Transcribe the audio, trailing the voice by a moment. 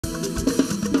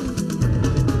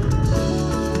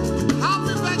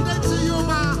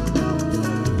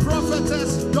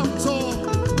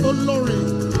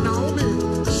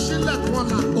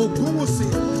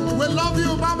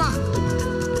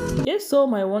so,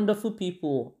 my wonderful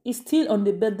people, it's still on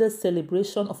the birthday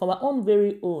celebration of our own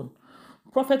very own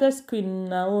Prophetess Queen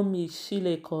Naomi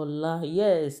Shilekola.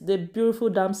 Yes, the beautiful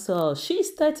damsel.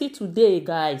 She's 30 today,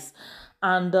 guys.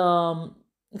 And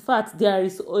in fact, there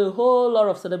is a whole lot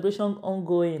of celebration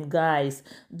ongoing, guys.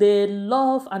 The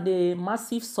love and the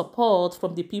massive support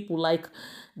from the people, like,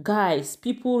 guys,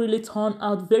 people really turn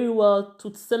out very well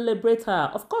to celebrate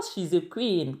her. Of course, she's a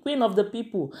queen of the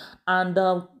people. And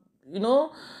you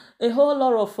know, a whole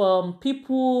lot of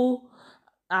people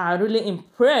are really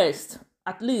impressed.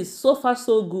 At least so far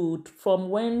so good. From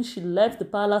when she left the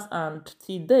palace and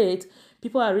till date,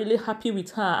 people are really happy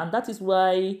with her, and that is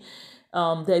why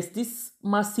there's this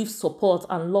massive support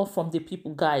and love from the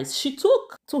people, guys. She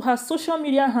took to her social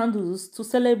media handles to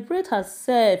celebrate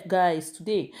herself, guys,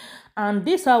 today, and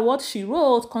these are what she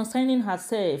wrote concerning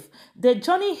herself. The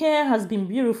journey here has been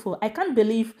beautiful. I can't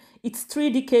believe it's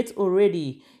 3 decades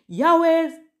already.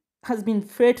 Yahweh has been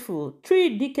faithful.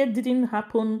 3 decades didn't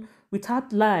happen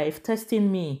without life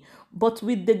testing me. But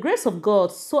with the grace of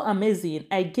God, so amazing,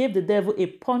 I gave the devil a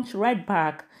punch right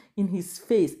back in his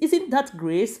face. Isn't that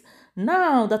grace?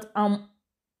 Now that I'm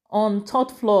on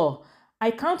third floor,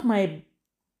 I count my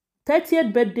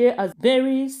 30th birthday as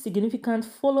very significant,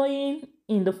 following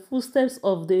in the footsteps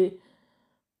of the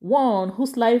one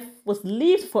whose life was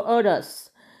lived for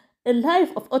others, a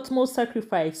life of utmost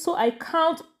sacrifice. So I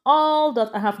count all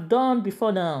that I have done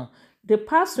before now, the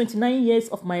past 29 years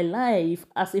of my life,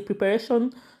 as a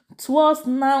preparation towards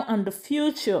now and the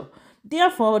future.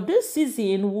 Therefore, this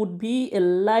season would be a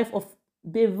life of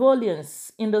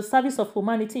benevolence in the service of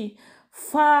humanity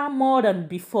far more than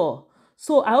before.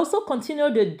 So I also continue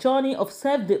the journey of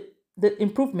the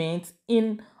improvement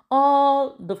in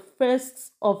all the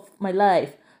firsts of my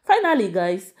life. Finally,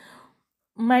 guys,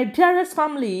 my dearest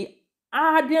family,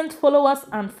 ardent followers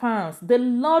and fans, the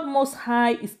Lord Most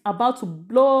High is about to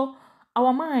blow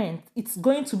our mind. It's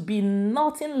going to be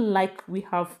nothing like we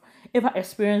have ever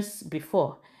experienced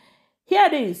before. Here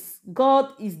it is. God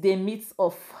is the midst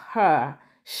of her.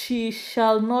 She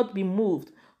shall not be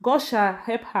moved. God shall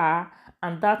help her,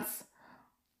 and that's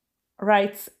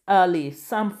right early.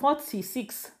 Psalm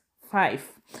 46:5.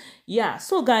 Yeah,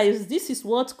 so guys, this is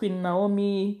what Queen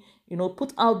Naomi,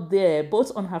 put out there,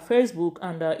 both on her Facebook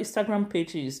and Instagram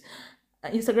pages.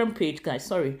 Instagram page, guys,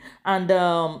 sorry. And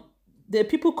the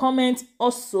people comment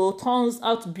also turns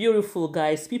out beautiful,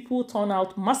 guys. People turn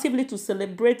out massively to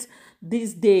celebrate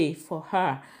this day for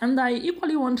her. And I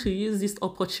equally want to use this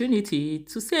opportunity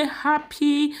to say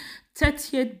happy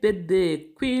 30th birthday,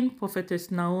 Queen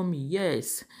Prophetess Naomi.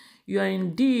 Yes, you are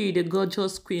indeed a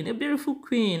gorgeous queen, a beautiful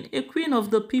queen, a queen of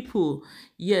the people.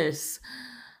 Yes,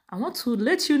 I want to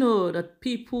let you know that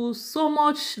people so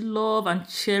much love and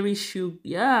cherish you.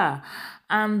 Yeah.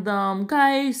 And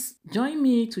guys, join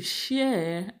me to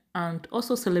share and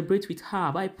also celebrate with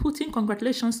her by putting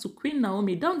congratulations to Queen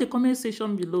Naomi down the comment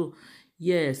section below.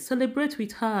 Yes, celebrate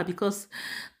with her, because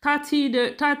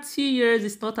 30 years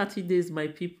is not 30 days, my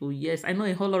people. Yes, I know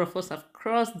a whole lot of us have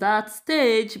crossed that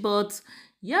stage, but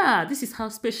yeah, this is her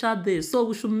special day. So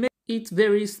we should make it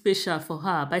very special for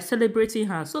her by celebrating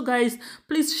her. So guys,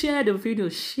 please share the video.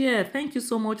 Share. Thank you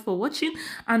so much for watching.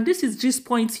 And this is Gist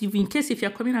Point TV. In case if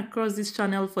you're coming across this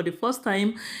channel for the first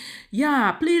time,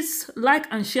 yeah, please like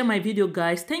and share my video,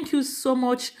 guys. Thank you so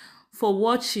much for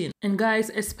watching, and guys,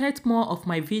 expect more of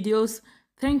my videos.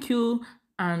 Thank you,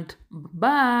 and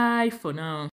bye for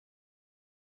now.